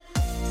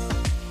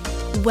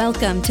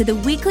Welcome to the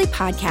weekly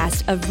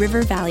podcast of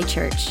River Valley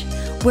Church.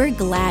 We're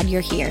glad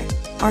you're here.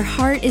 Our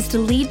heart is to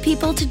lead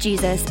people to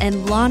Jesus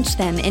and launch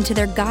them into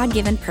their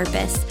God-given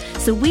purpose.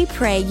 So we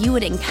pray you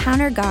would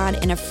encounter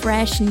God in a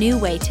fresh, new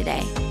way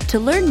today. To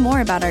learn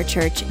more about our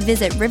church,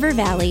 visit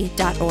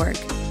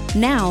rivervalley.org.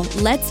 Now,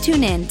 let's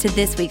tune in to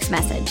this week's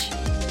message.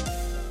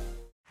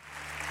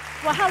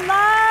 Well, hello.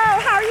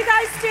 How are you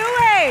guys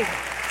doing?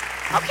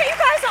 Okay, you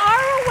guys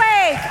are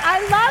awake. I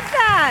love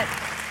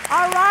that.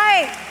 All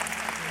right.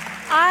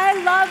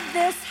 I love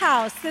this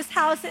house. This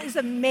house is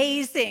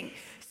amazing.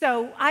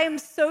 So I am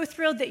so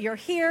thrilled that you're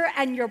here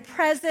and you're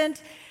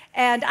present.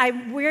 And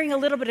I'm wearing a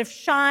little bit of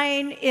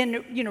shine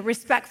in,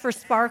 respect for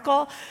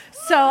sparkle.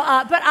 So,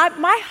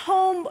 my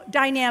home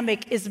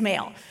dynamic is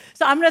male.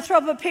 So I'm going to throw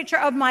up a picture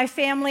of my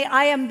family.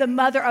 I am the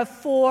mother of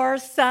 4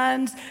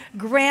 sons,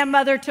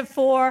 grandmother to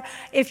 4.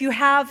 If you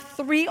have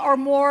 3 or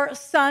more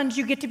sons,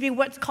 you get to be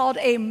what's called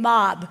a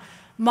mob.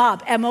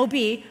 Mob,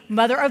 M-O-B,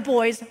 mother of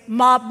boys,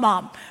 mob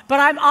mom. But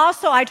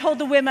I told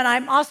the women,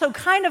 I'm also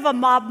kind of a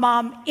mob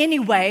mom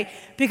anyway,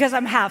 because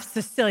I'm half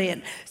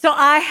Sicilian. So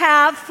I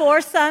have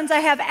 4 sons. I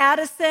have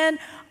Addison,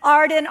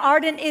 Arden.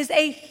 Arden is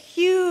a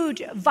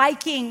huge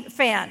Viking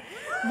fan.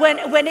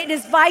 When it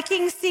is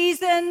Viking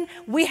season,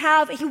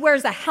 he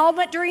wears a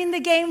helmet during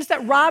the games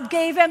that Rob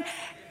gave him.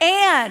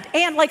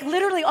 And like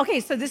literally, okay,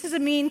 so this is a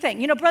mean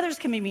thing. Brothers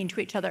can be mean to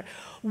each other.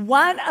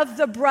 One of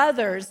the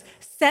brothers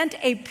sent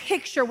a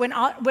picture when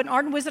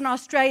Arden was in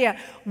Australia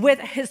with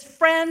his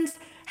friends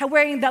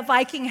wearing the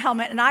Viking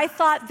helmet. And I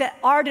thought that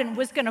Arden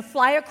was going to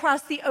fly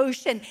across the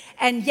ocean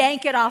and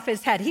yank it off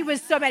his head. He was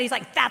so mad. He's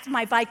like, that's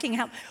my Viking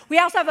helmet. We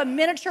also have a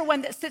miniature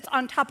one that sits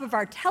on top of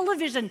our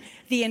television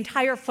the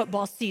entire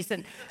football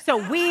season.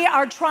 So we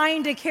are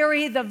trying to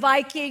carry the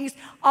Vikings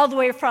all the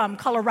way from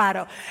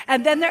Colorado.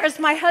 And then there's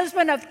my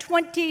husband of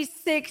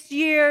 26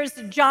 years,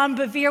 John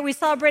Bevere. We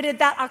celebrated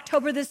that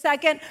October the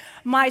 2nd.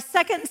 My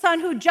second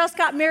son, who just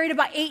got married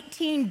about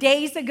 18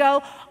 days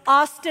ago,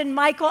 Austin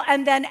Michael,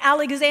 and then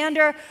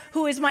Alexander,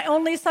 who is my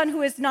only son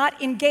who is not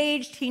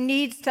engaged. He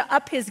needs to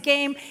up his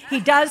game.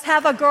 He does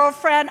have a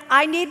girlfriend.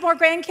 I need more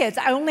grandkids.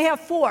 I only have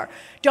 4.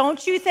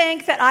 Don't you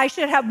think that I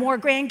should have more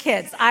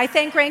grandkids? I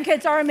think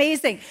grandkids are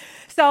amazing.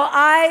 So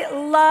I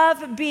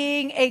love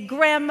being a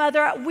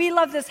grandmother. We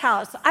love this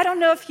house. I don't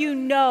know if you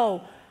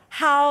know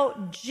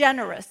how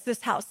generous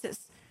this house is.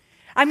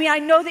 I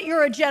know that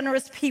you're a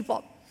generous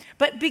people.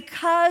 But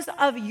because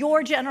of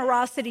your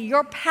generosity,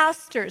 your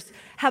pastors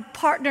have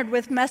partnered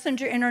with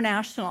Messenger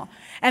International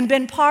and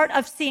been part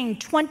of seeing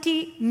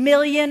 20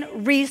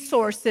 million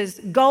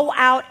resources go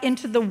out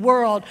into the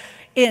world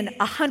in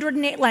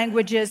 108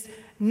 languages,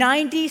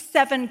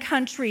 97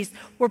 countries,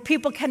 where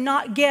people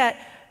cannot get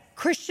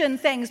Christian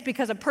things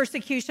because of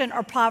persecution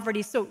or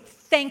poverty. So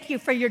thank you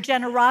for your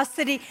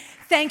generosity.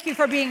 Thank you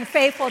for being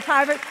faithful.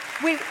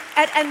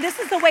 And this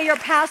is the way your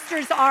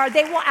pastors are.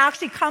 They will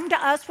actually come to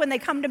us when they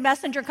come to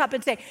Messenger Cup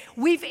and say,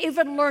 we've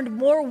even learned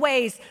more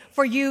ways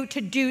for you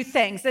to do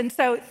things. And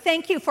so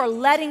thank you for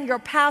letting your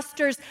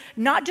pastors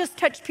not just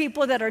touch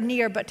people that are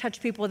near, but touch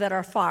people that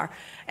are far.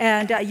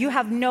 And you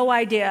have no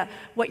idea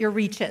what your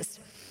reach is.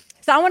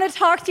 So I want to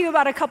talk to you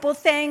about a couple of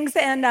things.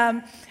 And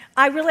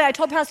I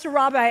told Pastor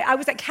Rob, I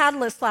was at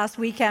Catalyst last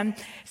weekend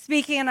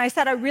speaking, and I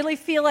said, I really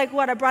feel like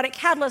what I brought at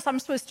Catalyst, I'm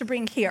supposed to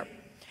bring here.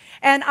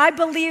 And I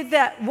believe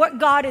that what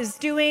God is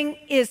doing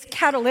is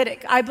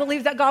catalytic. I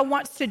believe that God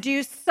wants to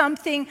do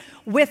something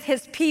with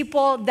his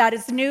people that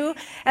is new.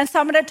 And so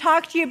I'm going to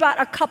talk to you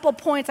about a couple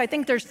points. I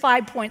think there's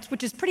 5 points,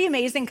 which is pretty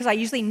amazing because I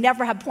usually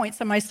never have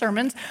points in my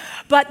sermons.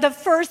 But the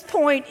first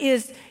point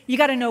is you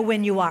got to know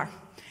when you are.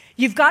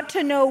 You've got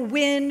to know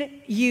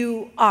when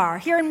you are.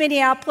 Here in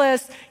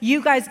Minneapolis,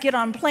 you guys get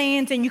on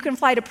planes and you can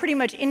fly to pretty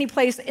much any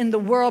place in the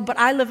world, but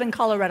I live in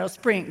Colorado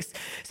Springs.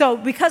 So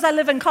because I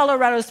live in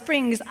Colorado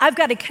Springs, I've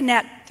got to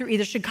connect through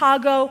either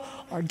Chicago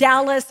or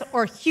Dallas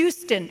or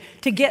Houston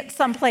to get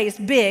someplace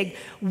big,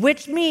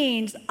 which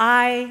means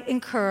I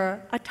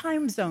incur a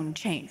time zone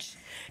change.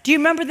 Do you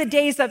remember the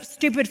days of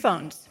stupid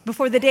phones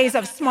before the days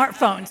of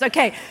smartphones?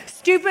 Okay,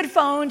 stupid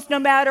phones, no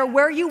matter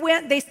where you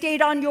went, they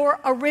stayed on your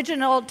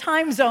original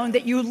time zone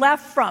that you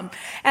left from.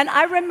 And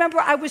I remember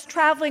I was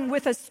traveling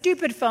with a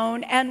stupid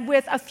phone and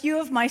with a few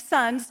of my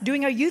sons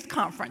doing a youth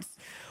conference,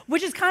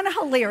 which is kind of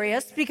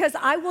hilarious because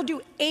I will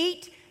do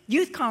 8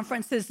 youth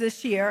conferences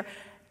this year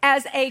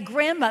as a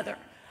grandmother.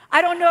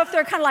 I don't know if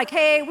they're kind of like,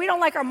 hey, we don't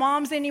like our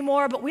moms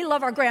anymore, but we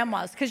love our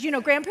grandmas because,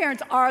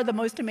 grandparents are the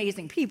most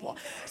amazing people.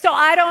 So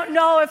I don't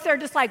know if they're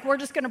just like, we're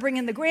just going to bring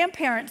in the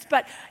grandparents.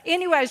 But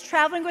anyway, I was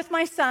traveling with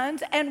my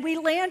sons, and we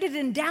landed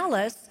in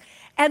Dallas,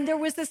 and there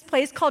was this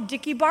place called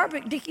Dickie's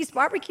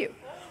Barbecue.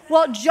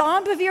 Well,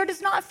 John Bevere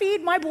does not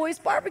feed my boys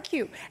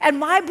barbecue, and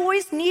my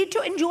boys need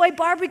to enjoy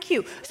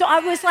barbecue. So I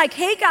was like,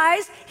 hey,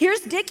 guys, here's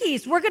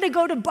Dickie's. We're going to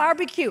go to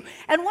barbecue.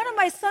 And one of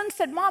my sons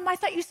said, Mom, I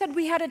thought you said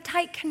we had a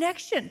tight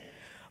connection.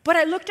 But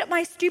I looked at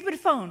my stupid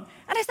phone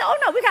and I said, oh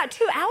no, we got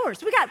 2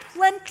 hours. We got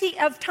plenty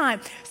of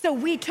time. So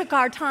we took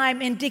our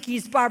time in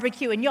Dickie's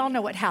barbecue, and y'all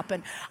know what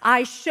happened.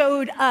 I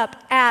showed up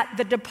at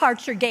the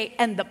departure gate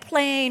and the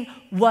plane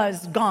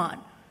was gone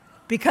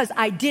because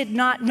I did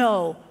not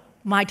know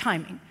my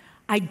timing.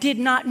 I did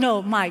not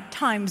know my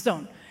time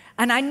zone.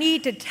 And I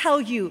need to tell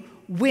you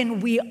when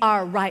we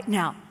are right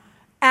now.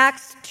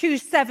 Acts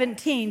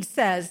 2:17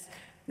 says,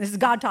 this is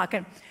God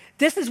talking,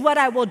 this is what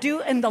I will do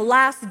in the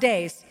last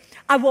days.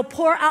 I will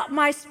pour out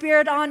my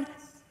Spirit on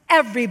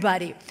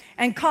everybody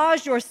and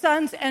cause your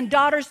sons and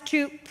daughters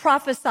to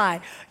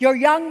prophesy. Your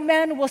young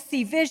men will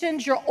see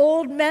visions. Your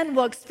old men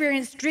will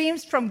experience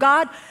dreams from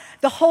God.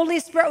 The Holy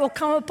Spirit will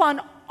come upon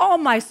all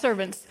my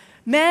servants,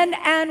 men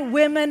and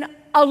women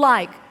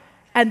alike,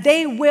 and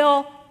they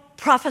will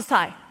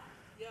prophesy.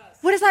 Yes.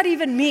 What does that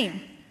even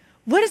mean?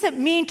 What does it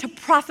mean to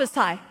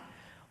prophesy?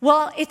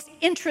 Well, it's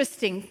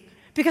interesting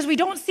because we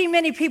don't see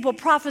many people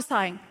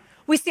prophesying.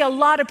 We see a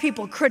lot of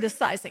people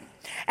criticizing.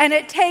 And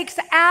it takes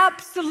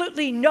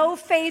absolutely no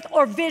faith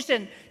or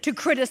vision to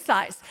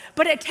criticize.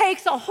 But it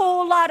takes a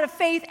whole lot of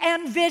faith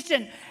and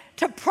vision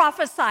to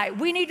prophesy.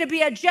 We need to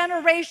be a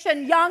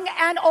generation, young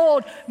and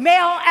old,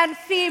 male and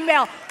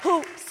female,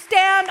 who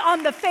stand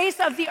on the face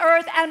of the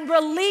earth and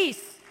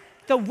release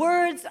the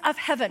words of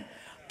heaven.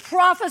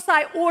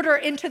 Prophesy order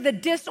into the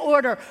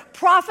disorder.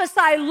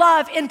 Prophesy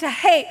love into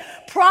hate.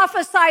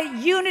 Prophesy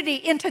unity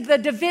into the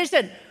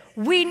division.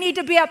 We need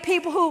to be a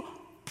people who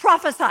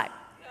prophesy.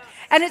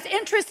 And it's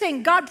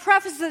interesting, God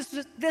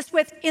prefaces this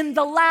with, in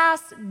the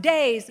last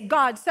days,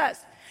 God says.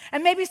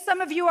 And maybe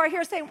some of you are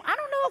here saying, I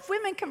don't know if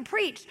women can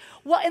preach.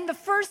 Well, in the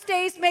first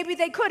days, maybe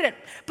they couldn't.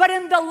 But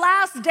in the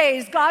last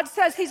days, God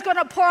says he's going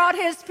to pour out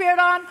his Spirit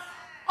on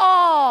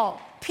all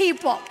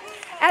people.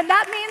 And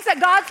that means that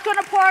God's going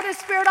to pour out his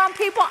Spirit on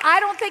people I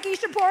don't think he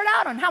should pour it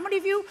out on. How many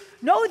of you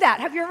know that?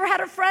 Have you ever had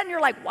a friend,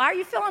 you're like, why are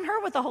you filling her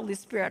with the Holy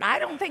Spirit? I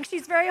don't think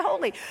she's very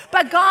holy.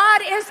 But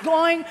God is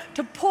going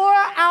to pour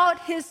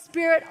out his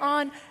Spirit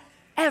on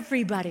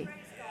everybody.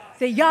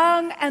 The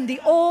young and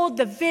the old,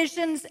 the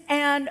visions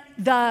and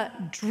the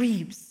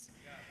dreams.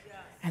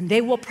 And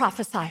they will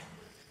prophesy.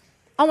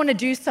 I want to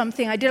do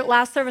something. I did it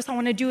last service. I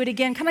want to do it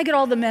again. Can I get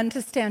all the men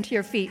to stand to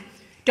your feet?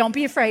 Don't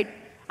be afraid.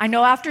 I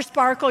know after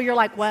Sparkle, you're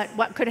like,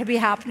 what could be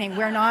happening?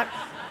 We're not.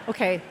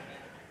 Okay.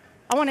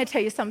 I want to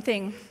tell you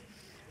something.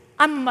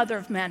 I'm a mother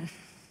of men.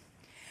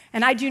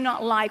 And I do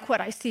not like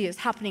what I see is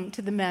happening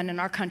to the men in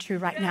our country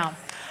right now.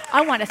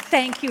 I want to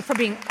thank you for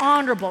being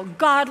honorable,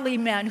 godly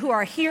men who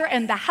are here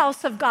in the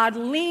house of God,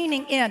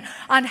 leaning in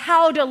on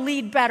how to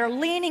lead better,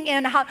 leaning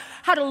in how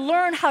to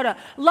learn how to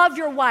love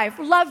your wife,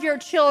 love your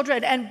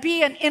children, and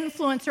be an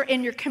influencer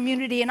in your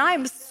community. And I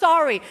am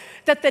sorry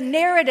that the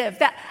narrative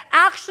that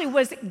actually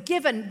was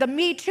given, the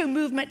Me Too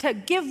movement to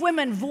give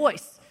women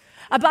voice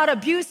about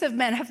abusive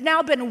men, have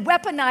now been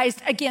weaponized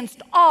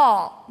against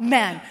all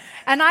men.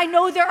 And I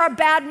know there are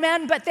bad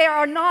men, but they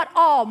are not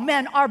all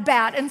men are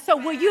bad. And so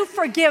will you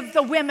forgive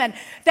the women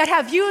that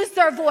have used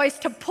their voice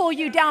to pull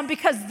you down?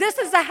 Because this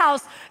is a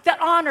house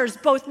that honors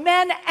both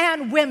men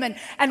and women.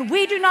 And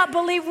we do not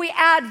believe we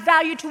add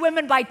value to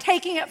women by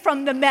taking it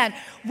from the men.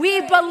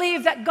 We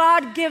believe that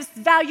God gives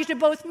value to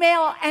both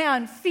male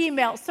and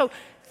female. So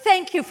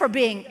thank you for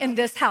being in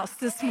this house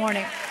this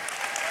morning.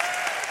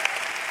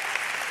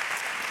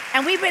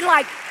 And we've been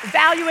like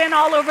valuing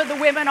all over the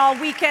women all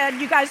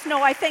weekend. You guys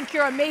know I think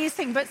you're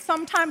amazing, but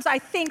sometimes I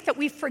think that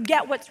we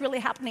forget what's really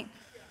happening.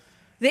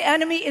 The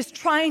enemy is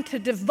trying to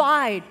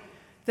divide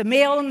the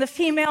male and the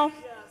female,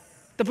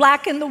 the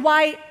black and the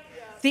white,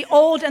 the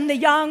old and the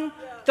young,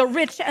 the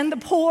rich and the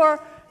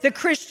poor, the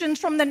Christians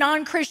from the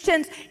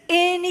non-Christians.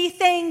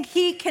 Anything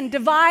he can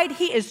divide,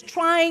 he is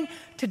trying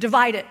to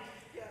divide it.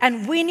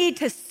 And we need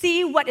to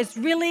see what is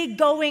really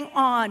going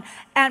on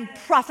and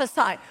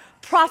prophesy.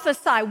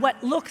 Prophesy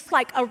what looks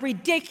like a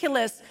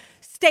ridiculous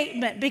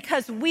statement,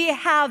 because we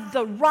have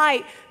the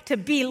right to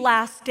be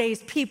last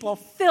days people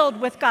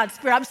filled with God's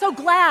Spirit. I'm so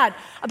glad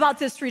about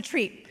this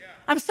retreat.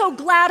 I'm so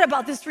glad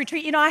about this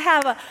retreat. You know, I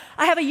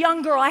have a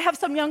young girl. I have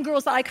some young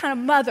girls that I kind of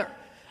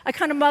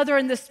mother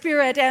in the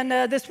Spirit. And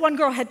this one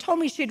girl had told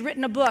me she'd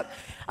written a book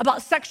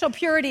about sexual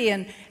purity,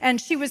 and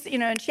she was,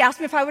 and she asked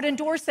me if I would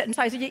endorse it. And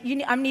so I said,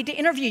 I need to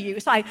interview you.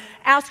 So I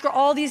asked her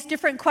all these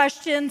different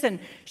questions, and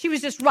she was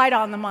just right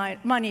on the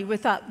money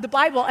with the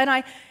Bible. And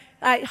I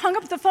hung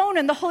up the phone,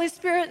 and the Holy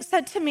Spirit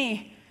said to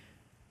me,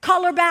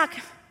 call her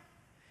back,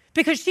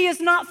 because she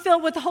is not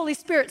filled with the Holy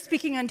Spirit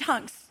speaking in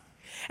tongues.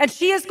 And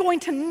she is going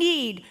to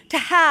need to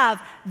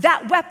have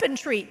that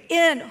weaponry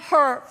in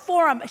her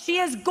forum. She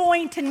is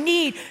going to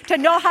need to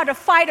know how to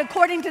fight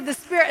according to the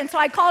Spirit. And so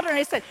I called her and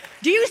I said,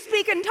 do you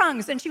speak in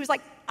tongues? And she was like,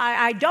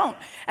 I don't.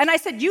 And I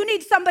said, you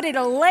need somebody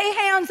to lay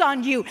hands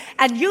on you,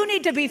 and you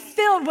need to be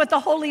filled with the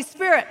Holy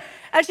Spirit.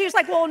 And she was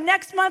like, well,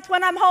 next month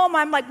when I'm home.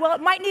 I'm like, well,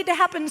 it might need to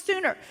happen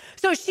sooner.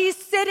 So she's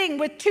sitting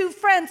with two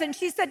friends, and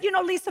she said, you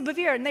know Lisa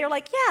Bevere? And they were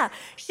like, yeah.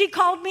 She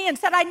called me and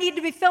said, I need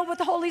to be filled with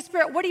the Holy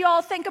Spirit. What do you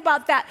all think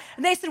about that?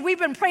 And they said, we've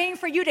been praying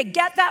for you to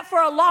get that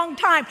for a long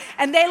time.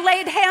 And they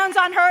laid hands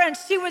on her, and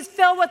she was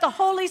filled with the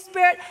Holy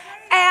Spirit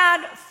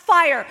and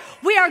fire.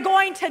 We are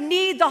going to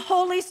need the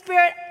Holy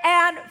Spirit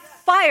and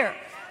fire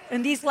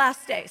in these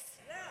last days.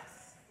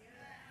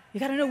 You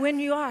got to know when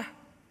you are.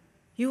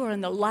 You are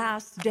in the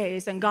last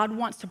days, and God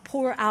wants to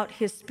pour out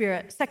his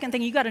Spirit. Second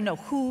thing, you got to know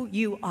who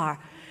you are.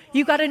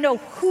 You got to know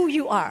who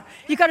you are.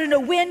 You got to know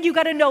when, you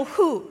got to know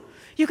who.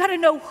 You got to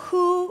know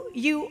who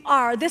you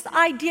are. This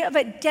idea of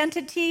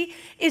identity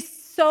is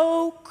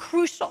so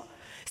crucial.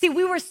 See,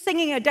 we were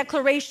singing a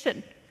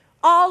declaration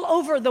all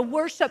over the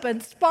worship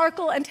and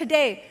Sparkle, and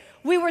today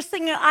we were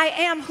singing, I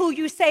am who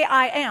you say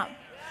I am.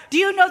 Do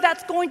you know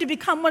that's going to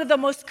become one of the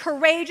most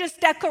courageous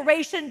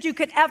declarations you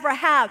could ever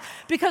have?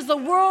 Because the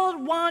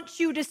world wants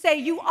you to say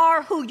you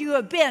are who you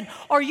have been,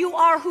 or you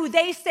are who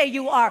they say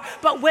you are.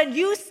 But when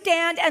you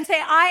stand and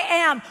say, I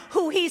am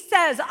who he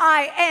says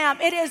I am,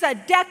 it is a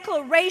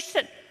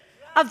declaration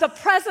of the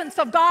presence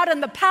of God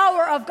and the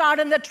power of God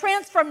and the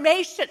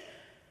transformation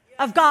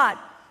of God.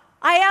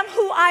 I am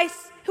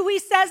who he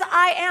says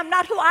I am,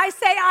 not who I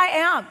say I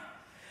am.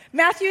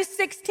 Matthew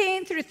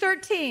 16 through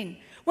 13.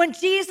 When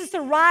Jesus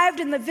arrived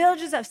in the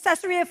villages of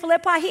Caesarea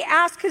Philippi, he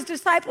asked his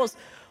disciples,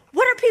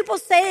 what are people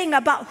saying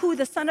about who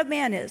the Son of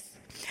Man is?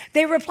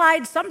 They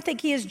replied, some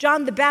think he is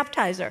John the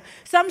Baptizer.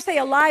 Some say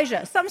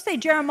Elijah. Some say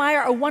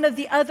Jeremiah or one of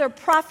the other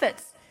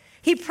prophets.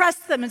 He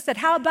pressed them and said,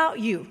 how about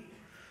you?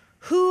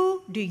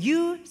 Who do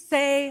you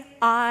say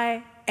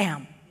I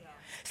am?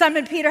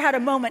 Simon Peter had a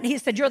moment. He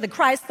said, you're the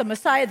Christ, the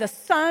Messiah, the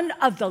Son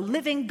of the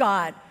living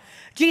God.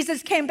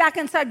 Jesus came back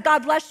and said,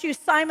 God bless you,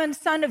 Simon,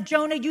 son of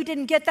Jonah. You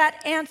didn't get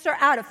that answer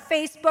out of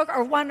Facebook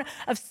or one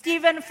of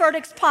Stephen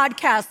Furtick's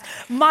podcasts.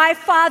 My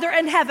Father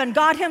in heaven,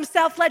 God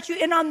himself, let you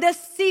in on this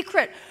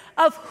secret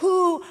of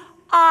who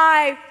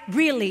I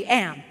really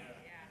am.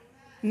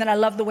 And then I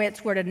love the way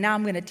it's worded. Now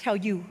I'm going to tell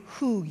you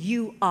who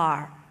you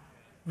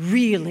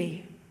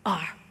really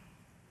are.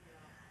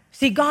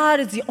 See, God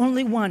is the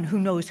only one who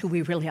knows who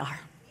we really are.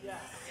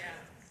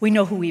 We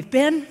know who we've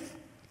been.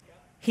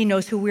 He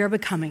knows who we are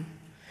becoming.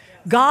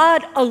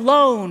 God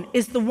alone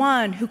is the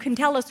one who can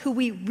tell us who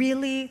we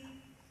really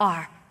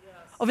are.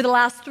 Over the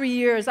last 3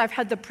 years, I've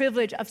had the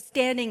privilege of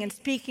standing and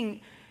speaking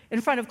in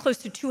front of close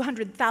to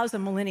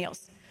 200,000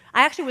 millennials.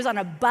 I actually was on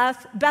a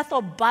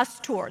Bethel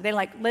bus tour. They're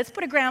like, let's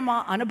put a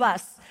grandma on a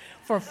bus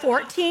for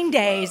 14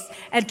 days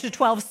and to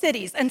 12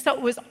 cities. And so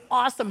it was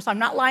awesome. So I'm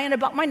not lying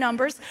about my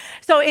numbers.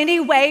 So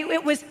anyway,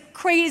 it was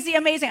crazy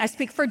amazing. I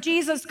speak for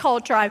Jesus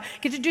Culture. I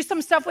get to do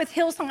some stuff with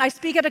Hillsong. I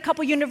speak at a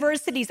couple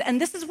universities.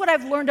 And this is what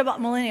I've learned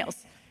about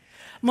millennials.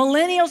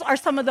 Millennials are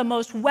some of the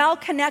most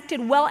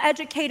well-connected,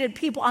 well-educated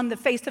people on the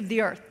face of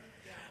the earth.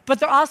 But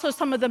they're also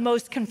some of the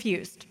most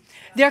confused.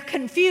 They're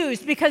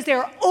confused because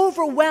they're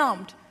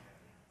overwhelmed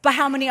by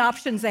how many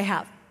options they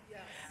have.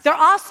 They're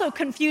also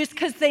confused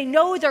because they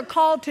know they're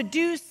called to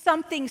do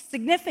something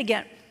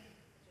significant,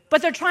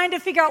 but they're trying to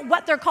figure out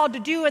what they're called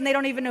to do, and they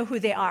don't even know who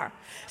they are.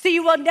 So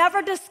you will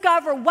never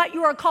discover what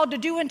you are called to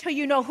do until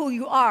you know who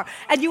you are.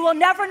 And you will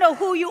never know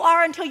who you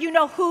are until you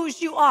know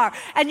whose you are.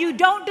 And you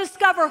don't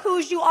discover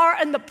whose you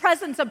are in the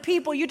presence of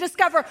people. You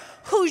discover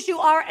whose you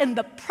are in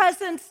the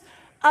presence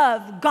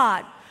of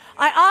God.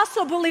 I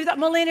also believe that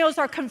millennials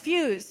are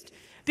confused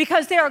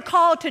because they are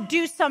called to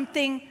do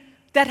something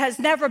that has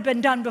never been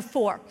done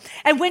before.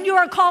 And when you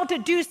are called to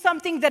do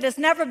something that has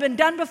never been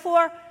done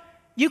before,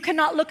 you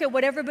cannot look at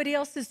what everybody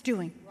else is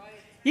doing.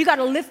 You got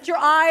to lift your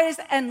eyes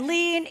and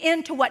lean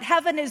into what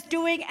heaven is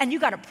doing, and you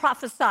got to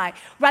prophesy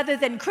rather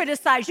than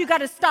criticize. You got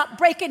to stop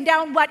breaking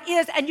down what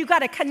is, and you got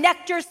to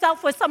connect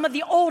yourself with some of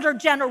the older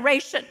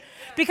generation,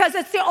 because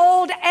it's the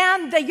old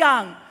and the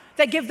young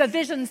that give the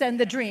visions and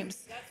the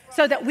dreams,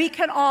 so that we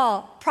can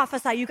all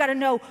prophesy. You got to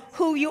know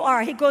who you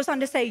are. He goes on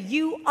to say,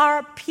 you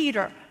are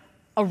Peter,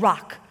 a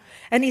rock.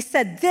 And he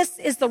said, this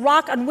is the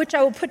rock on which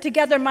I will put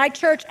together my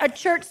church, a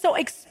church so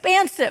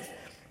expansive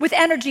with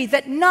energy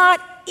that not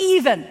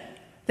even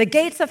the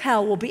gates of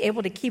hell will be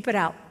able to keep it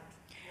out.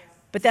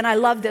 But then I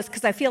love this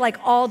because I feel like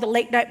all the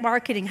late night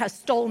marketing has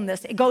stolen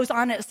this. It goes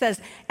on and it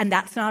says, and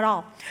that's not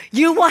all.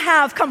 You will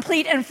have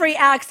complete and free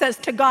access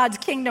to God's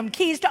kingdom,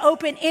 keys to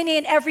open any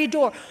and every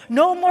door.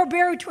 No more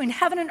barrier between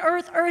heaven and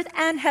earth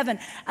and heaven.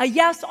 A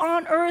yes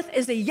on earth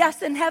is a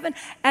yes in heaven,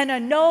 and a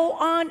no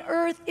on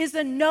earth is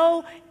a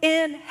no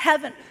in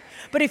heaven.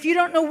 But if you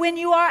don't know when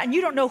you are and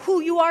you don't know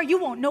who you are, you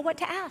won't know what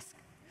to ask.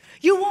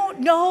 You won't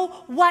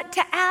know what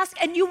to ask,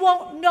 and you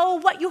won't know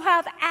what you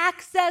have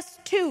access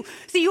to.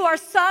 See, you are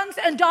sons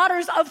and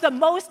daughters of the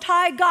Most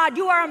High God.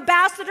 You are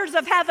ambassadors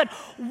of heaven,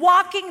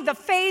 walking the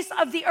face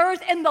of the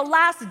earth in the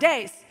last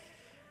days.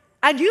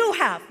 And you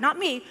have, not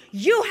me,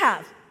 you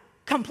have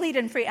complete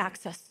and free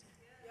access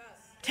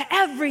to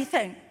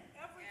everything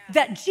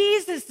that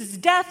Jesus'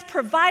 death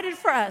provided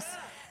for us,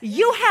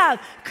 you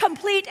have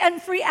complete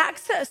and free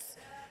access.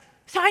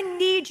 So I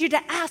need you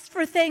to ask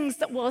for things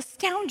that will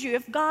astound you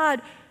if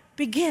God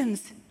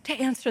begins to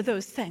answer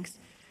those things.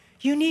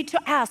 You need to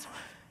ask.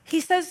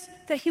 He says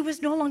that he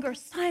was no longer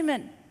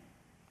Simon.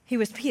 He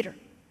was Peter.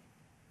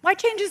 Why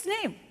change his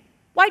name?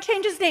 Why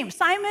change his name?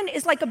 Simon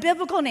is like a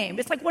biblical name.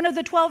 It's like one of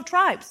the 12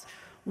 tribes.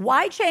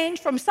 Why change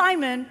from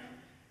Simon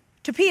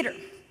to Peter?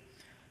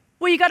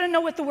 Well, you got to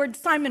know what the word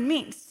Simon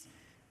means.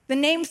 The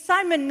name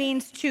Simon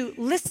means to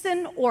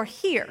listen or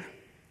hear,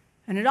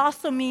 and it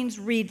also means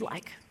read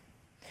like.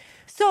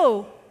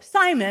 So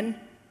Simon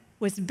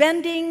was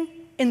bending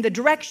in the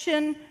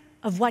direction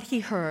of what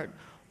he heard.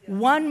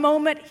 One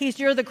moment,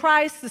 you're the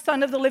Christ, the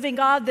Son of the living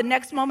God. The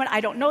next moment,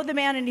 I don't know the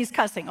man, and he's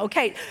cussing.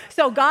 Okay,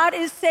 so God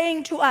is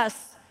saying to us,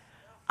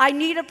 I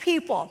need a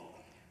people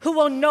who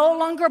will no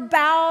longer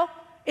bow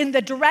in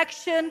the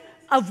direction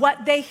of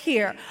what they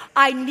hear.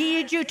 I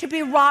need you to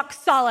be rock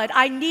solid.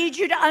 I need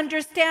you to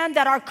understand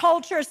that our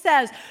culture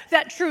says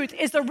that truth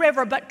is a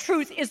river, but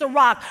truth is a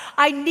rock.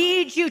 I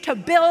need you to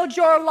build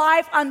your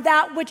life on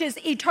that which is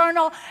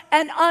eternal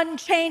and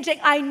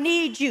unchanging. I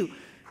need you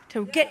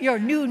to get your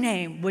new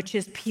name, which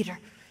is Peter,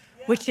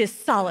 which is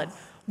solid,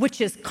 which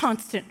is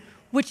constant,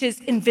 which is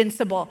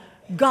invincible.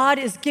 God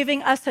is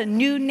giving us a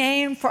new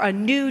name for a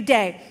new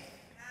day.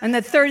 And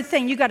the third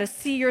thing, you got to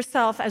see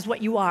yourself as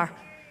what you are.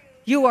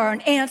 You are an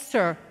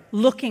answer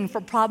looking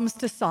for problems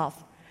to solve.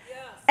 Yes.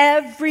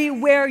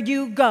 Everywhere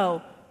you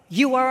go,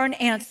 you are an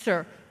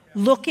answer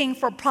looking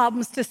for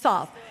problems to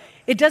solve.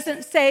 It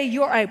doesn't say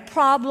you're a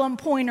problem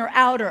pointer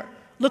outer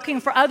looking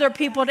for other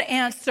people to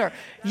answer.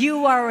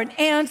 You are an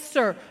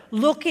answer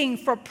looking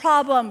for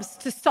problems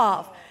to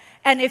solve.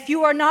 And if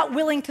you are not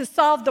willing to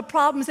solve the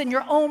problems in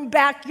your own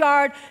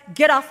backyard,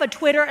 get off of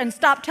Twitter and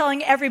stop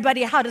telling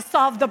everybody how to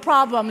solve the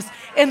problems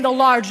in the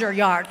larger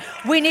yard.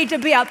 We need to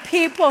be a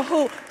people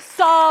who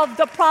solve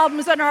the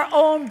problems in our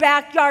own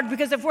backyard,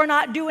 because if we're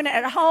not doing it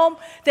at home,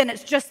 then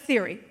it's just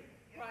theory.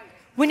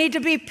 We need to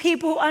be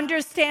people who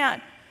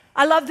understand.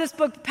 I love this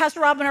book.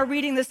 Pastor Rob and I are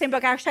reading the same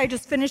book. Actually, I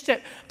just finished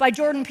it, by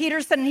Jordan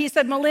Peterson. He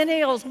said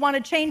millennials want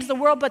to change the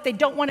world, but they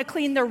don't want to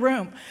clean their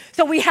room.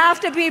 So we have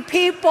to be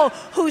people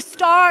who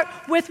start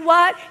with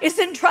what is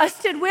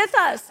entrusted with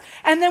us.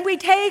 And then we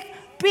take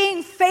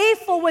being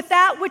faithful with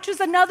that which is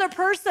another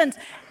person's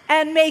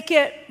and make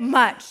it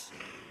much.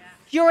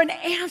 You're an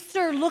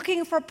answer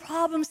looking for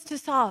problems to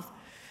solve.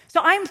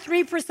 So I'm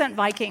 3%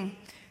 Viking.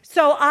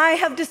 So I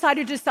have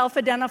decided to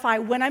self-identify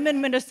when I'm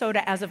in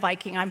Minnesota as a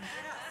Viking. I'm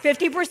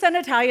 50%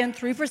 Italian,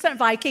 3%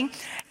 Viking.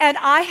 And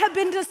I have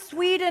been to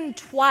Sweden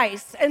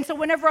twice. And so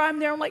whenever I'm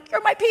there, I'm like,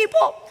 you're my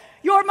people.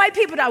 You're my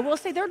people. Now, I will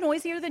say they're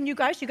noisier than you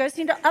guys. You guys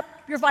need to up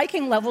your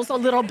Viking levels a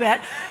little bit.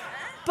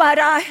 But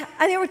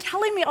they were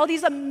telling me all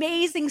these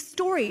amazing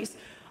stories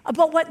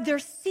about what they're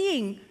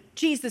seeing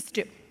Jesus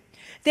do.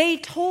 They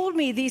told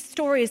me these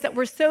stories that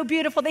were so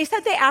beautiful. They said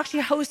they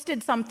actually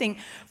hosted something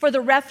for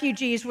the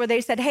refugees where they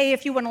said, hey,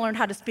 if you want to learn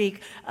how to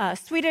speak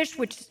Swedish,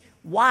 which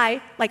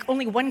why? Like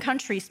only one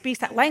country speaks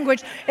that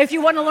language. If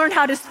you want to learn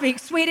how to speak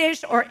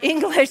Swedish or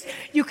English,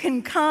 you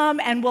can come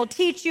and we'll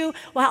teach you.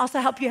 We'll also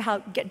help you how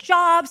to get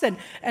jobs and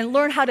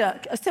learn how to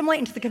assimilate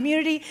into the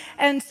community.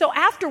 And so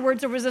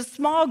afterwards, there was a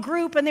small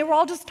group and they were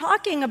all just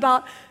talking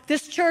about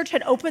this church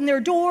had opened their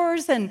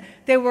doors and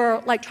they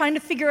were like trying to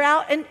figure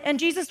out. And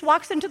Jesus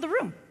walks into the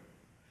room.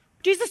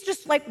 Jesus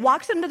just like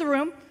walks into the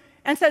room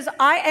and says,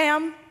 I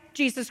am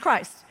Jesus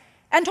Christ,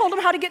 and told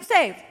them how to get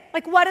saved.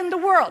 Like, what in the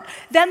world?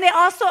 Then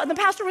the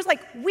pastor was like,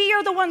 we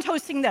are the ones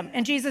hosting them,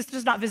 and Jesus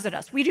does not visit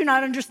us. We do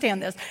not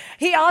understand this.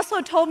 He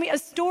also told me a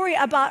story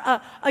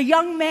about a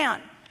young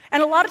man.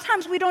 And a lot of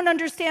times we don't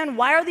understand,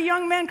 why are the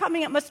young men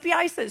coming? It must be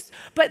ISIS.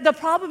 But the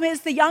problem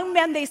is the young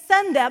men, they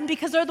send them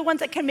because they're the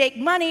ones that can make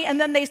money,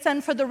 and then they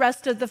send for the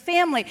rest of the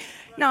family.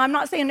 Now, I'm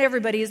not saying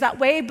everybody is that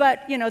way,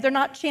 but, they're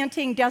not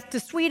chanting death to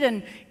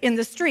Sweden in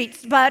the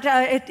streets, but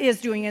it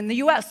is doing it in the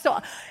U.S. So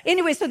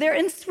anyway, so they're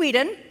in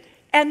Sweden.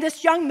 And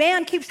this young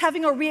man keeps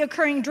having a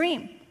reoccurring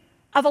dream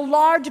of a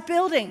large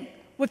building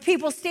with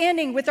people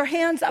standing with their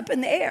hands up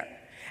in the air.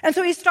 And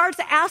so he starts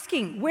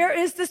asking, where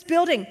is this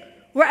building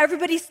where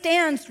everybody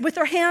stands with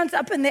their hands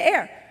up in the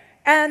air?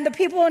 And the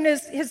people in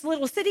his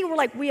little city were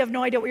like, we have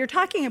no idea what you're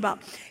talking about.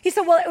 He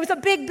said, well, it was a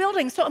big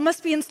building, so it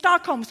must be in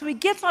Stockholm. So he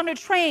gets on a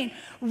train,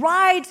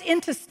 rides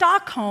into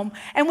Stockholm,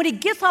 and when he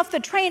gets off the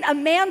train, a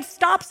man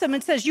stops him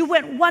and says, you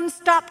went one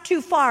stop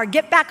too far,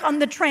 get back on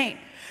the train.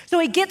 So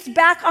he gets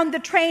back on the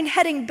train,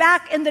 heading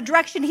back in the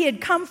direction he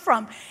had come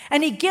from.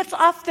 And he gets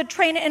off the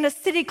train in a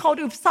city called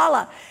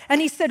Uppsala.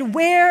 And he said,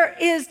 where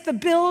is the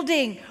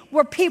building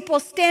where people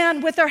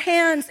stand with their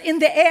hands in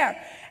the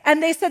air?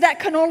 And they said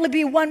that can only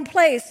be one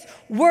place,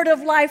 Word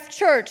of Life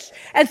Church.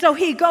 And so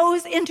he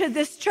goes into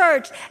this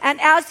church, and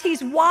as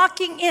he's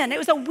walking in, it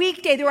was a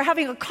weekday, they were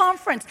having a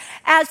conference.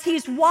 As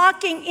he's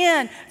walking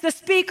in, the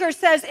speaker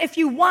says, if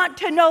you want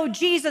to know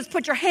Jesus,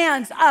 put your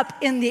hands up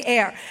in the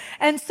air.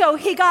 And so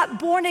he got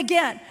born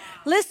again.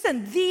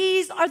 Listen,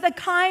 these are the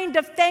kind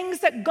of things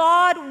that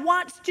God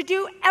wants to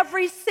do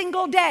every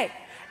single day.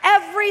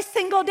 Every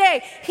single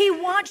day. He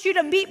wants you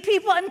to meet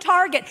people in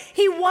Target.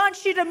 He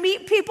wants you to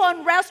meet people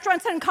in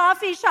restaurants and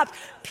coffee shops.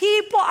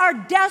 People are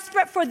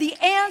desperate for the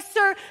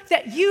answer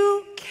that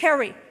you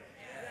carry.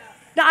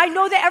 Now, I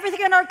know that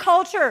everything in our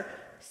culture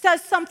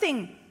says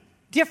something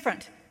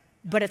different,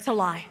 but it's a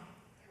lie.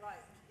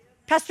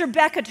 Pastor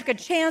Becca took a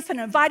chance and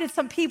invited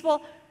some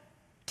people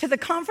to the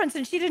conference,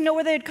 and she didn't know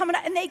where they had come,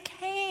 and they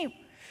came.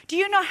 Do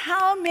you know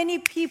how many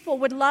people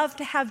would love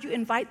to have you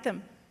invite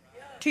them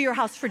to your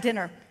house for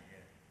dinner?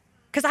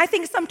 Because I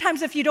think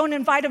sometimes if you don't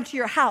invite them to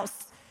your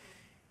house,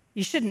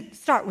 you shouldn't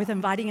start with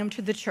inviting them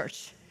to the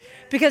church.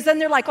 Because then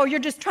they're like, oh, you're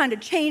just trying to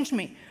change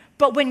me.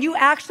 But when you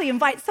actually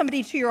invite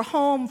somebody to your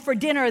home for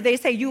dinner, they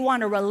say, you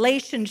want a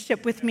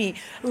relationship with me.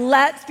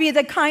 Let's be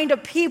the kind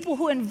of people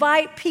who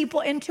invite people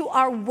into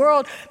our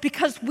world,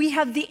 because we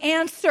have the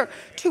answer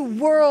to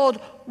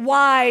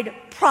worldwide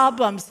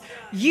problems.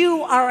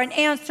 You are an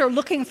answer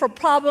looking for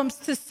problems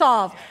to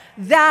solve.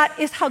 That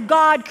is how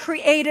God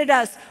created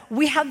us.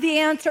 We have the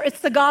answer.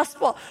 It's the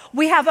gospel.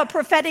 We have a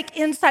prophetic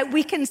insight.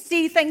 We can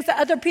see things that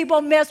other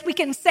people miss. We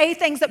can say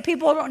things that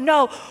people don't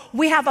know.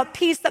 We have a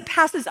peace that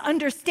passes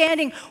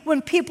understanding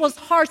when people's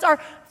hearts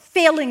are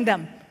failing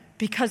them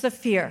because of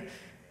fear.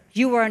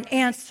 You are an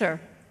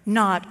answer,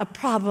 not a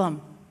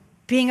problem.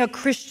 Being a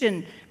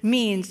Christian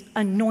means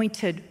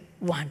anointed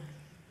one.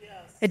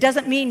 It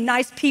doesn't mean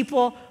nice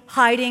people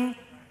hiding,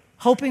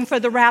 hoping for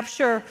the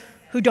rapture,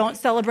 who don't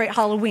celebrate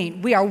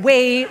Halloween. We are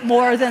way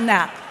more than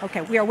that.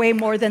 Okay, we are way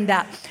more than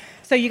that.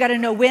 So you got to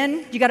know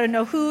when, you got to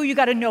know who, you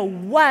got to know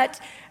what,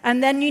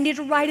 and then you need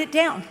to write it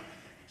down.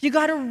 You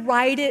got to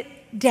write it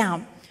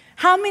down.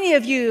 How many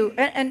of you,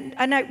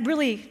 and I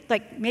really,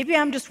 like, maybe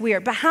I'm just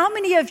weird, but how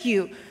many of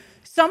you,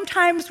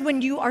 sometimes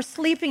when you are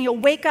sleeping, you'll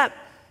wake up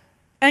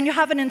and you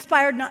have an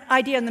inspired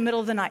idea in the middle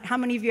of the night? How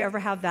many of you ever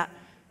have that?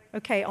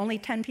 Okay, only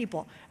 10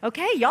 people.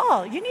 Okay,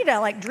 y'all, you need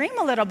to dream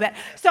a little bit.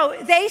 So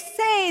they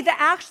say that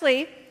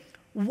actually,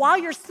 while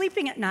you're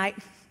sleeping at night,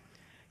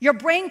 your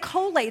brain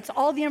collates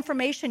all the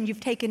information you've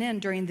taken in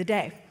during the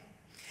day.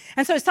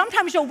 And so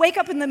sometimes you'll wake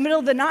up in the middle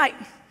of the night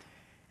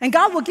and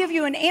God will give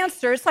you an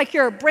answer. It's like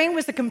your brain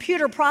was a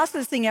computer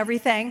processing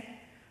everything,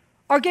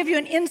 or give you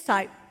an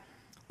insight.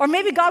 Or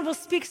maybe God will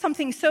speak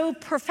something so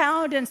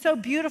profound and so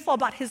beautiful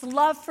about his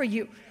love for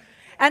you.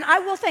 And I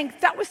will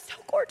think, that was so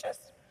gorgeous.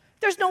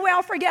 There's no way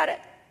I'll forget it.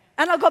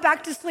 And I'll go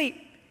back to sleep.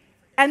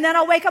 And then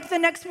I'll wake up the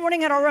next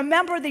morning and I'll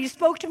remember that he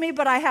spoke to me,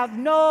 but I have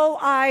no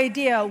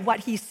idea what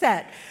he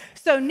said.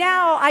 So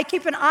now I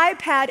keep an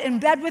iPad in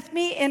bed with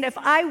me, and if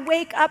I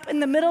wake up in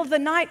the middle of the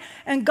night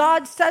and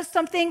God says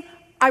something,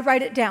 I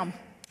write it down.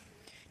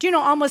 Do you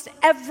know, almost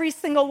every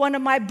single one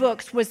of my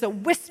books was a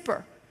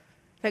whisper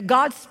that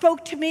God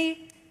spoke to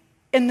me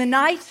in the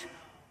night,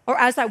 or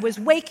as I was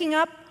waking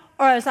up,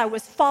 or as I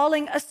was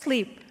falling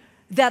asleep,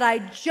 that I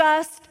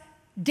just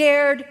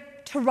dared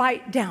to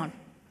write down.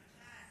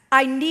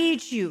 I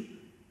need you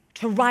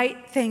to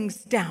write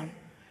things down.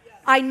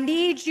 I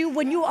need you,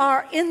 when you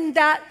are in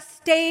that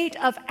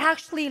state of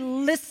actually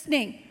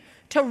listening,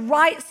 to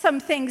write some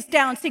things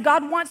down. See,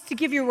 God wants to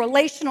give you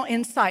relational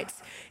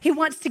insights. He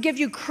wants to give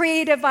you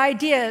creative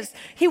ideas.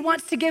 He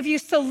wants to give you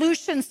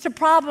solutions to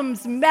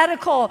problems,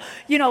 medical,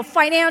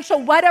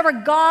 financial, whatever.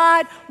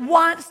 God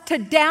wants to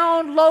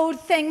download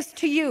things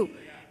to you.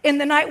 In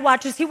the night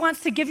watches, he wants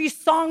to give you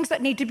songs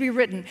that need to be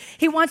written.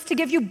 He wants to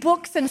give you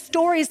books and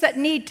stories that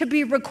need to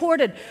be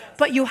recorded.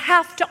 But you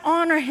have to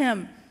honor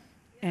him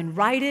and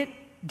write it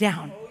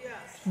down.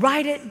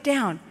 Write it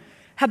down.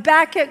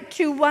 Habakkuk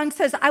 2:1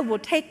 says, I will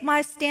take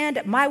my stand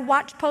at my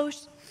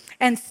watchpost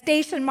and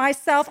station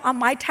myself on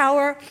my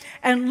tower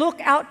and look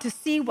out to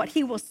see what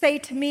he will say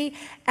to me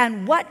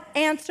and what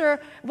I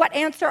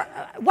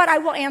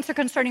will answer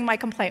concerning my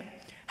complaint.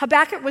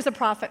 Habakkuk was a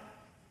prophet.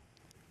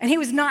 And he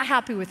was not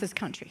happy with his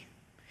country.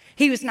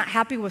 He was not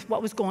happy with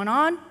what was going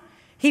on.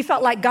 He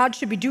felt like God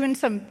should be doing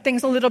some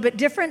things a little bit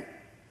different.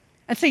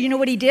 And so you know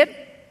what he did?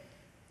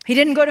 He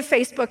didn't go to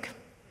Facebook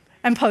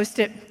and post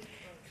it.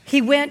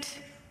 He went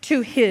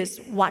to his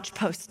watch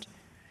post.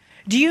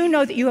 Do you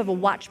know that you have a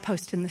watch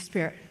post in the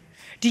Spirit?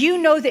 Do you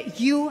know that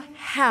you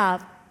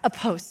have a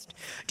post?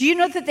 Do you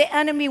know that the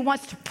enemy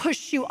wants to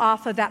push you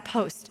off of that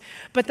post?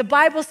 But the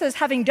Bible says,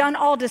 having done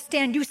all to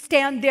stand, you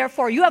stand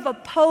therefore. You have a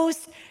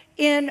post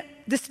in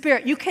the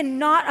Spirit. You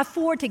cannot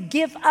afford to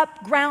give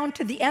up ground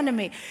to the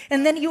enemy.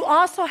 And then you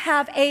also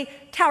have a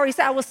tower. He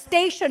said, I will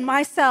station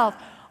myself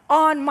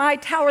on my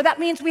tower. That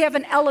means we have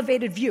an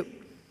elevated view.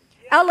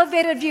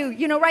 Elevated view.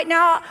 Right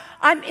now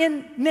I'm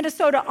in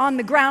Minnesota on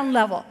the ground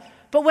level.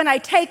 But when I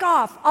take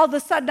off, all of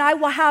a sudden I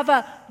will have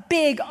a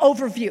big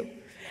overview.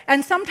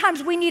 And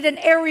sometimes we need an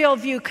aerial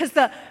view because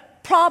the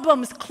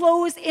problems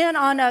close in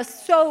on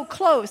us so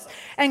close.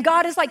 And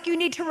God is like, you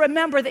need to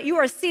remember that you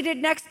are seated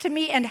next to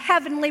me in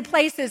heavenly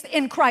places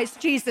in Christ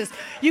Jesus.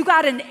 You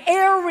got an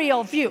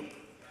aerial view,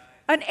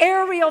 an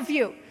aerial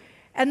view.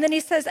 And then he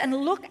says, and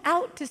look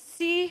out to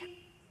see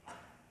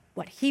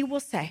what he will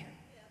say.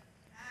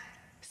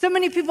 So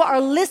many people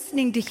are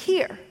listening to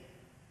hear.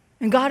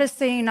 And God is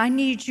saying, I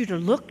need you to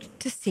look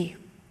to see.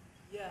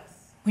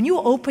 Yes. When you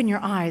open your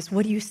eyes,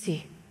 what do you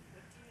see?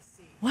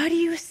 What do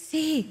you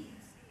see?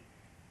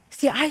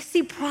 See, I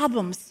see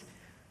problems,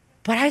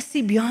 but I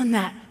see beyond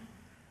that.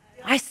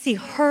 I see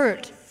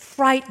hurt,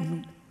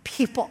 frightened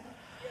people.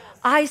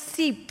 I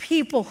see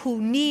people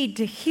who need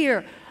to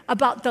hear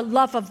about the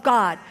love of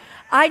God.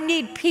 I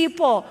need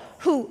people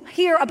who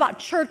hear about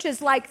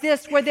churches like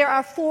this where there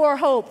are for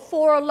hope,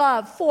 for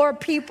love, for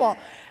people.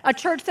 A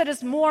church that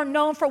is more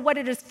known for what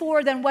it is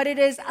for than what it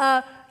is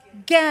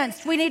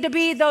against. We need to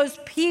be those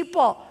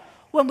people.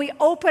 When we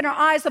open our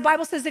eyes, the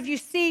Bible says if you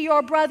see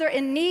your brother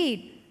in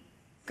need,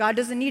 God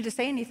doesn't need to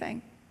say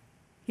anything.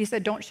 He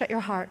said, don't shut your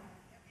heart.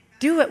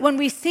 Do it. When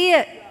we see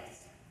it,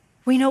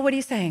 we know what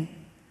he's saying.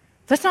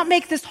 Let's not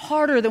make this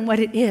harder than what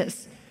it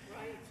is.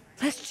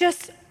 Let's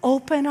just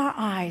open our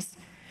eyes.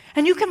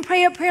 And you can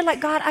pray a prayer like,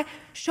 God,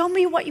 show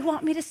me what you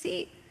want me to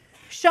see.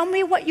 Show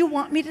me what you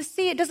want me to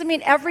see. It doesn't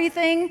mean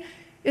everything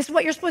is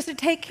what you're supposed to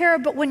take care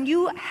of, but when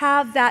you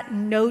have that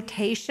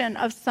notation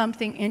of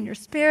something in your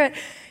spirit,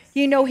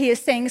 you know he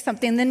is saying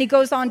something. Then he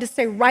goes on to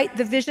say, write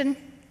the vision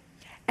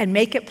and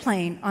make it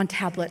plain on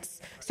tablets,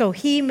 so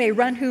he may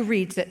run who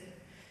reads it.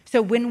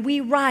 So when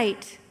we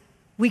write,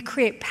 we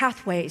create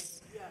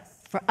pathways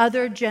for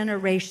other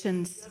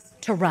generations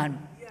to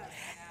run.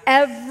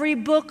 Every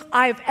book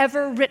I've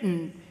ever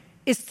written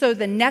is so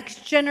the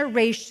next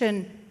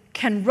generation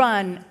can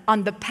run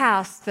on the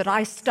paths that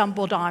I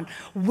stumbled on.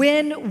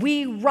 When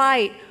we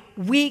write,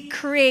 we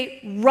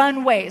create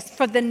runways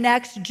for the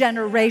next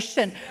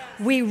generation.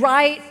 We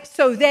write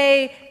so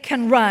they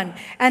can run.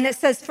 And it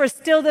says, for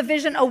still the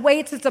vision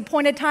awaits its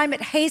appointed time.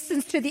 It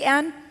hastens to the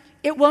end.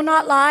 It will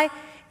not lie.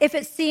 If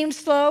it seems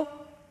slow,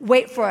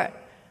 wait for it.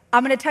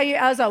 I'm going to tell you,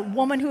 as a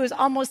woman who is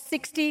almost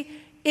 60,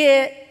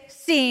 it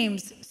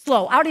seems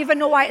slow. I don't even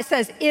know why it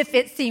says if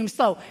it seems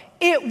slow.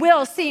 It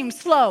will seem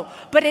slow,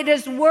 but it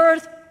is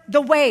worth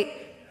the wait.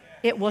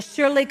 It will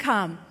surely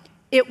come.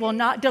 It will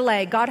not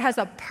delay. God has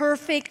a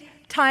perfect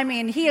timing,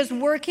 and he is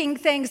working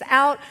things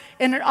out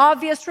in an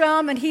obvious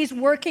realm, and he's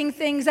working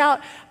things out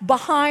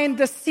behind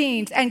the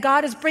scenes. And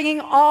God is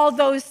bringing all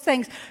those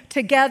things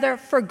together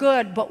for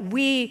good, but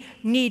we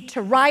need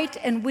to write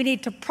and we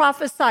need to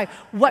prophesy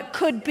what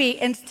could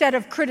be instead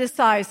of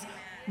criticize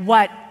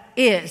what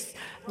is.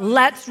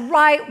 Let's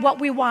write what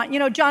we want. You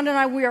know, John and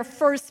I, we are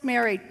first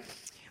married.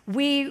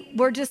 We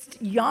were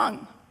just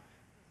young,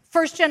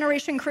 first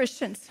generation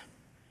Christians.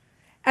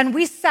 And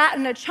we sat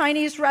in a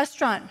Chinese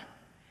restaurant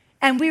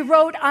and we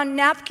wrote on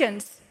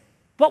napkins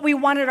what we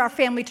wanted our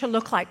family to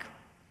look like.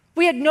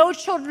 We had no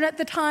children at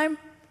the time,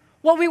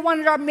 what we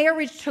wanted our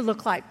marriage to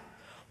look like,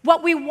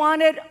 what we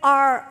wanted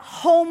our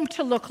home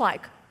to look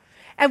like.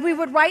 And we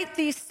would write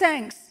these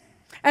things.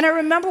 And I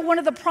remember one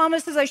of the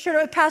promises I shared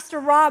with Pastor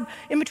Rob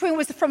in between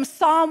was from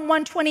Psalm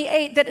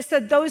 128, that it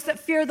said, those that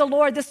fear the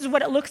Lord, this is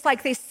what it looks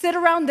like. They sit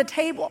around the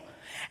table,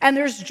 and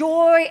there's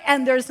joy,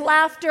 and there's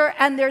laughter,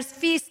 and there's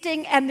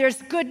feasting, and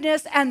there's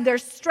goodness, and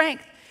there's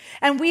strength.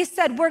 And we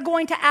said, we're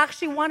going to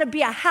actually want to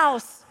be a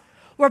house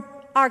where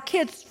our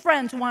kids'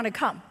 friends want to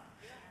come.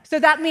 So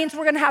that means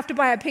we're going to have to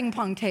buy a ping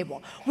pong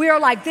table. We are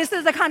like, this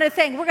is the kind of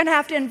thing. We're going to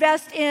have to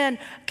invest in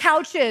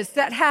couches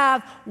that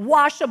have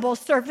washable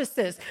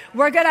surfaces.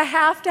 We're going to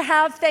have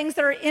things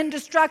that are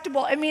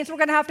indestructible. It means we're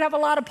going to have a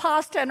lot of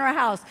pasta in our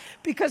house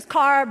because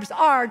carbs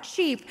are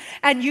cheap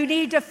and you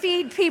need to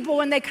feed people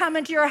when they come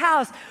into your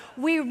house.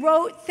 We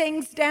wrote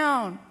things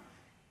down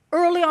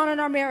early on in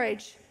our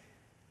marriage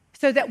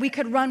so that we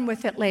could run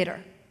with it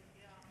later.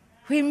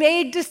 We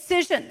made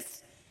decisions.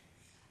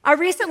 I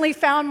recently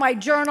found my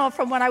journal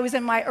from when I was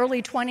in my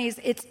early 20s.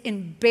 It's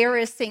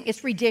embarrassing.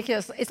 It's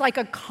ridiculous. It's like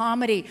a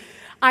comedy.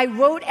 I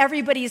wrote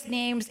everybody's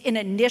names in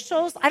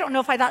initials. I don't know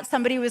if I thought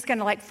somebody was going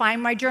to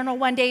find my journal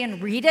one day and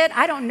read it.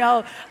 I don't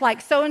know.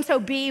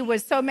 So-and-so B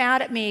was so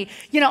mad at me.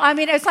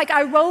 It's like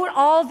I wrote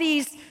all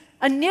these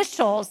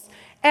initials.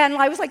 And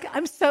I was like,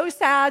 I'm so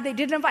sad. They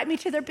didn't invite me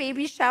to their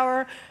baby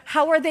shower.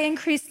 How are they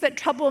increased that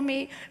trouble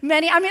me?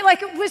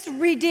 It was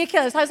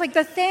ridiculous. I was like,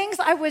 the things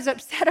I was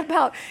upset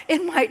about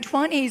in my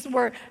 20s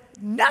were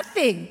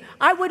nothing.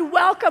 I would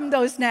welcome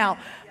those now.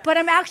 But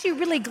I'm actually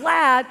really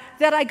glad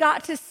that I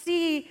got to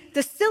see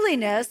the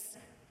silliness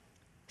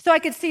so I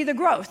could see the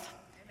growth.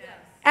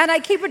 And I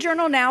keep a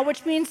journal now,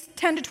 which means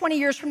 10 to 20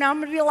 years from now, I'm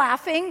going to be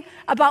laughing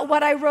about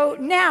what I wrote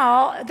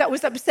now that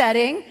was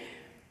upsetting.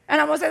 And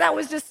I was like, that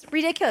was just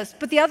ridiculous.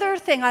 But the other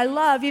thing I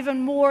love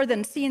even more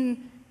than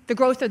seeing the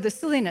growth or the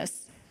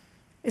silliness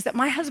is that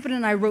my husband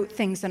and I wrote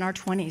things in our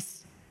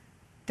 20s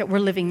that we're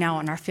living now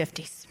in our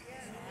 50s.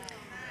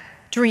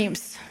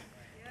 Dreams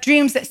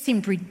that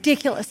seemed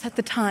ridiculous at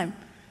the time.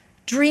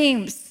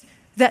 Dreams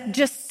that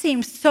just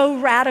seemed so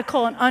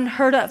radical and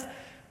unheard of.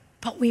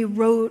 but we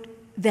wrote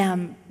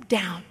them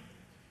down.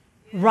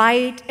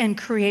 Write and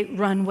create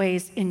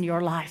runways in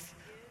your life.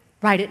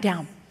 Write it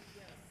down.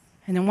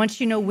 And then once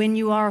you know when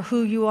you are,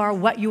 who you are,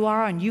 what you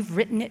are, and you've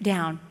written it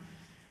down,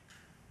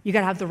 you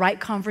got to have the right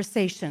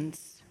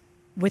conversations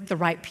with the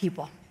right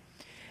people.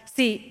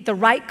 See, the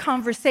right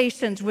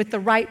conversations with the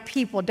right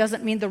people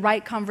doesn't mean the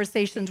right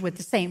conversations with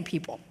the same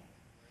people.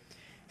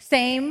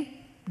 Same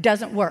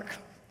doesn't work.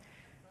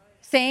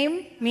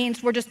 Same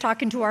means we're just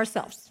talking to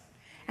ourselves.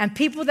 And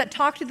people that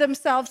talk to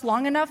themselves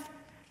long enough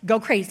go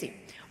crazy.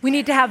 We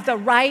need to have the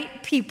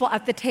right people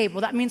at the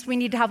table. That means we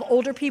need to have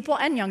older people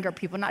and younger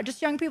people, not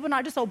just young people,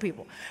 not just old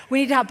people.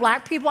 We need to have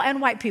black people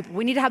and white people.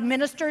 We need to have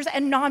ministers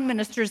and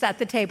non-ministers at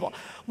the table.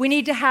 We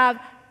need to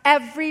have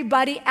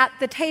everybody at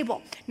the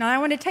table. Now, I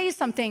want to tell you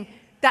something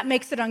that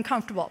makes it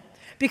uncomfortable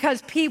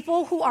because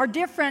people who are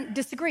different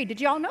disagree.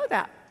 Did you all know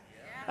that?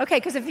 Okay,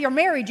 because if you're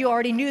married, you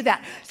already knew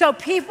that. So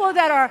people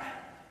that are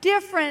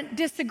different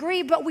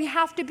disagree, but we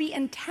have to be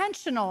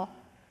intentional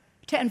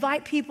to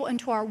invite people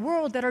into our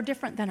world that are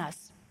different than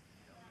us.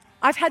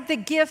 I've had the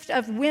gift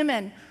of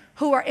women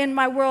who are in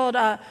my world.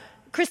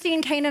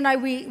 Christine Kane and I,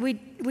 we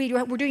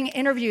were doing an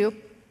interview,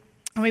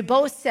 and we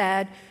both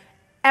said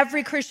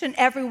every Christian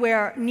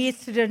everywhere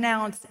needs to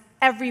denounce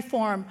every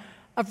form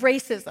of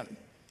racism.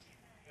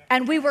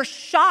 And we were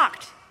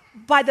shocked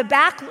by the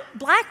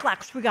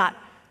backlash we got.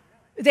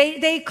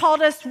 They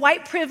called us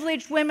white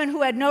privileged women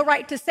who had no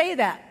right to say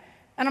that.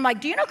 And I'm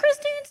like, do you know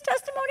Christine's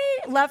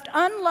testimony? Left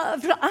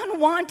unloved,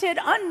 unwanted,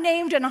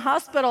 unnamed in a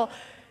hospital.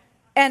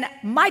 And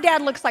my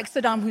dad looks like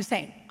Saddam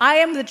Hussein. I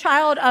am the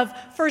child of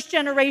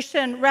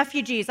first-generation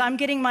refugees. I'm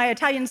getting my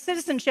Italian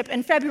citizenship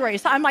in February.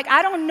 So I'm like,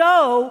 I don't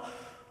know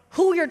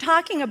who you're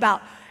talking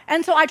about.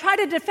 And so I tried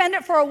to defend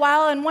it for a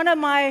while, and one of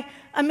my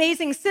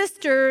amazing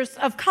sisters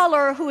of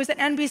color, who is an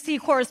NBC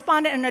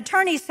correspondent and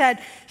attorney,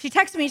 she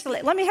texted me, she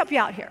said, let me help you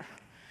out here.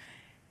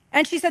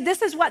 And she said,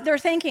 this is what they're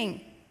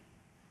thinking.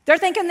 They're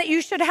thinking that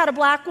you should have had a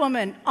black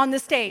woman on the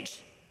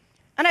stage.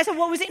 And I said,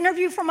 well, it was an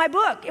interview for my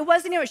book. It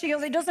wasn't you. She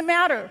goes, it doesn't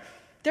matter.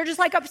 They're just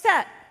like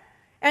upset.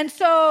 And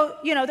so,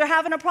 they're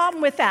having a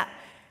problem with that.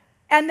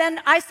 And then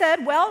I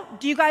said, well,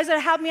 do you guys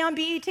have me on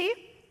BET?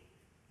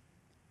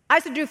 I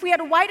said, if we had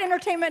a white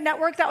entertainment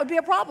network, that would be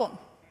a problem.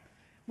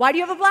 Why do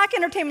you have a black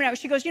entertainment network?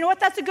 She goes, you know what?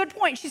 That's a good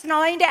point. She said,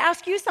 now I need to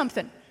ask you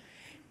something.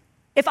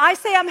 If I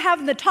say I'm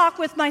having the talk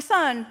with my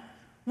son,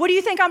 what do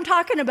you think I'm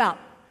talking about?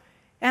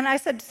 And I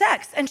said,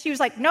 sex. And she was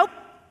like, nope.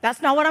 That's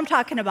not what I'm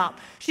talking about.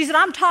 She said,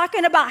 I'm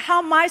talking about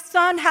how my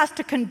son has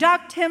to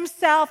conduct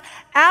himself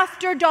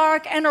after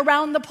dark and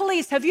around the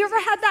police. Have you ever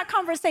had that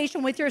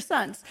conversation with your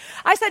sons?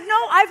 I said,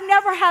 no, I've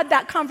never had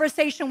that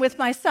conversation with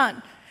my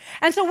son.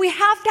 And so we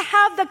have to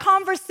have the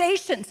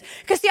conversations.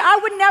 Because see, I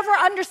would never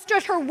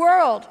understood her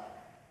world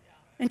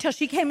until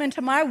she came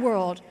into my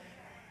world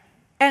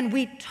and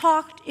we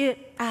talked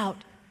it out.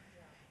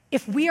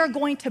 If we are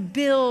going to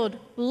build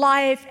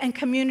life and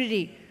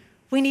community,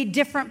 we need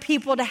different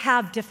people to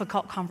have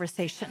difficult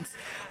conversations.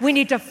 We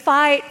need to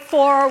fight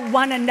for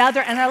one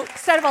another, and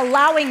instead of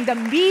allowing the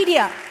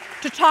media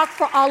to talk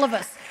for all of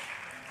us.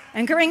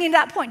 And bringing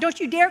that point, don't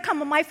you dare come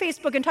on my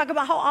Facebook and talk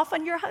about how awful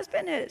your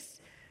husband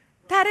is.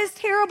 That is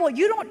terrible.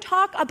 You don't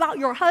talk about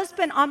your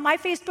husband on my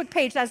Facebook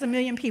page. That's 1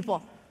 million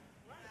people.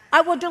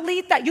 I will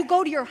delete that. You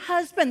go to your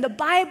husband. The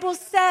Bible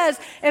says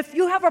if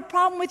you have a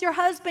problem with your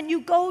husband, you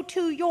go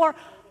to your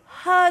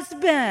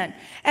husband.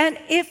 And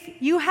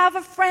if you have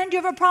a friend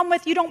you have a problem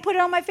with, you don't put it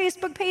on my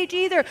Facebook page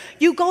either.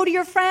 You go to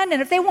your friend, and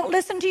if they won't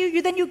listen to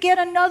you, then you get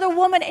another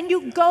woman and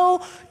you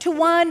go to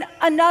one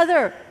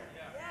another.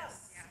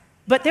 Yes.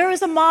 But there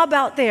is a mob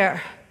out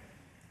there,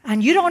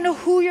 and you don't know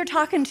who you're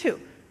talking to.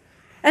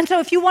 And so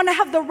if you want to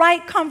have the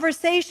right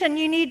conversation,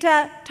 you need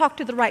to talk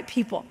to the right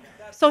people.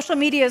 Social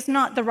media is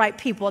not the right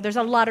people. There's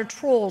a lot of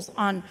trolls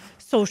on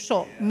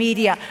social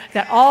media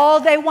that all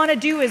they want to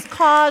do is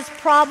cause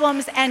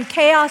problems and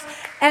chaos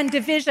and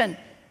division,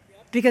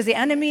 because the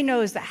enemy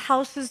knows that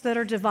houses that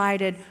are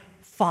divided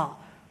fall.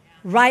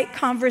 Right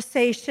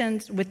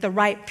conversations with the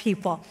right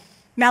people.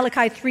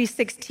 Malachi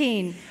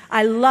 3:16,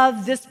 I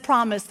love this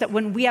promise that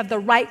when we have the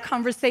right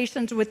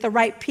conversations with the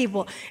right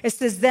people, it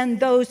says, then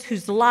those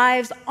whose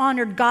lives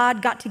honored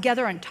God got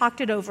together and talked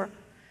it over.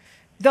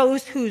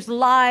 Those whose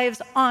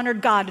lives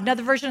honored God.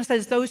 Another version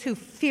says those who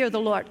fear the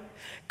Lord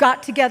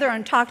got together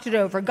and talked it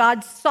over.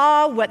 God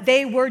saw what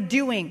they were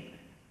doing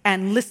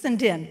and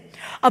listened in.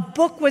 A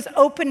book was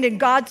opened in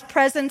God's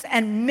presence,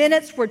 and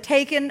minutes were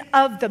taken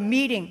of the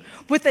meeting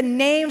with the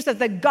names of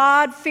the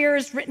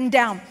God-fearers written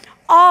down.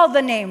 All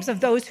the names of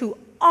those who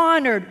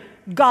honored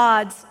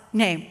God's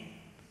name.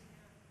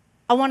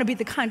 I want to be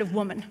the kind of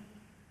woman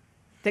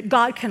that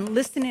God can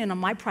listen in on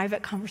my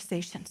private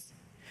conversations.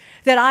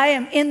 That I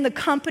am in the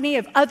company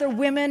of other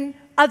women,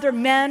 other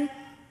men,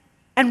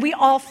 and we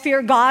all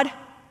fear God,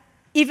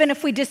 even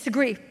if we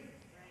disagree.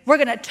 We're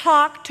going to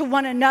talk to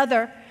one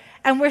another,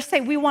 and we're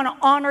saying we want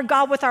to honor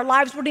God with our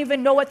lives. We don't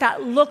even know what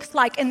that looks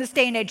like in this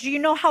day and age. Do you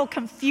know how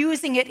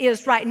confusing it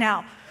is right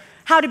now?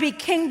 How to be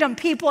kingdom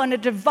people in a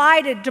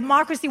divided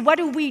democracy. What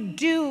do we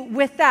do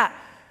with that?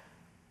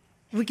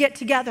 We get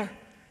together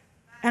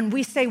and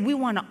we say we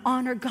want to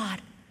honor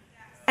God.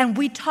 And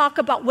we talk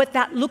about what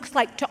that looks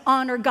like to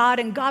honor God,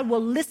 and God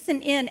will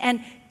listen in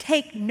and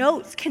take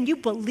notes. Can you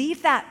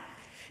believe that?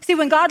 See,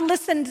 when God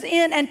listens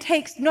in and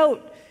takes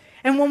note,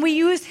 and when we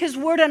use his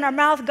word in our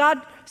mouth,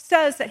 God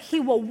says that he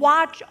will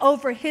watch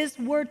over his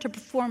word to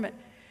perform it,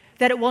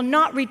 that it will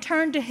not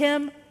return to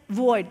him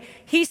void.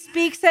 He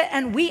speaks it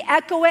and we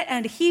echo it,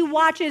 and he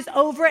watches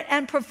over it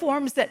and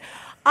performs it.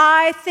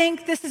 I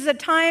think this is a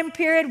time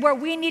period where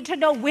we need to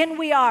know when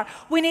we are.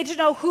 We need to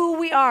know who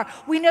we are.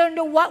 We need to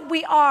know what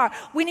we are.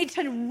 We need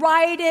to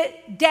write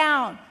it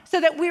down so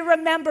that we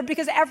remember,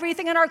 because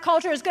everything in our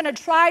culture is going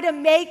to try to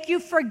make you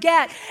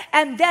forget.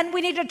 And then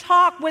we need to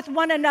talk with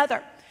one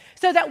another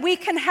so that we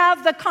can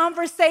have the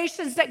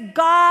conversations that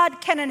God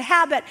can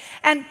inhabit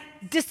and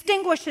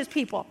distinguish his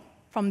people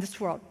from this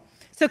world.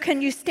 So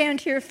can you stand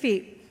to your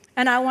feet?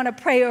 And I want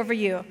to pray over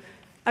you,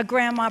 a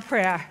grandma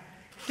prayer.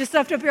 Just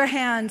lift up your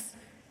hands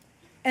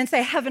and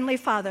say, Heavenly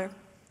Father,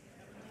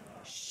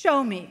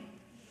 show me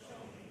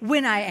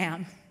when I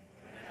am.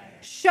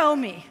 Show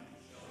me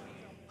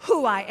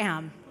who I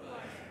am.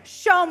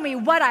 Show me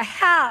what I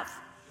have.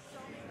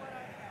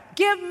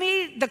 Give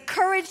me the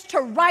courage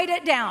to write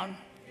it down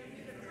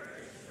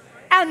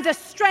and the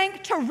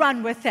strength to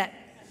run with it.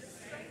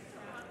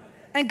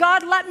 And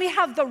God, let me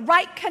have the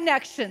right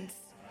connections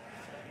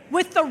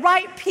with the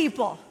right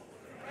people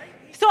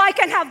so I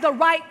can have the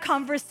right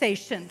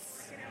conversations.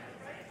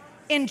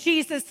 In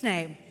Jesus'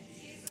 name,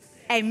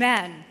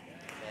 amen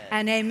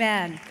and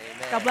amen.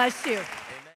 God bless you.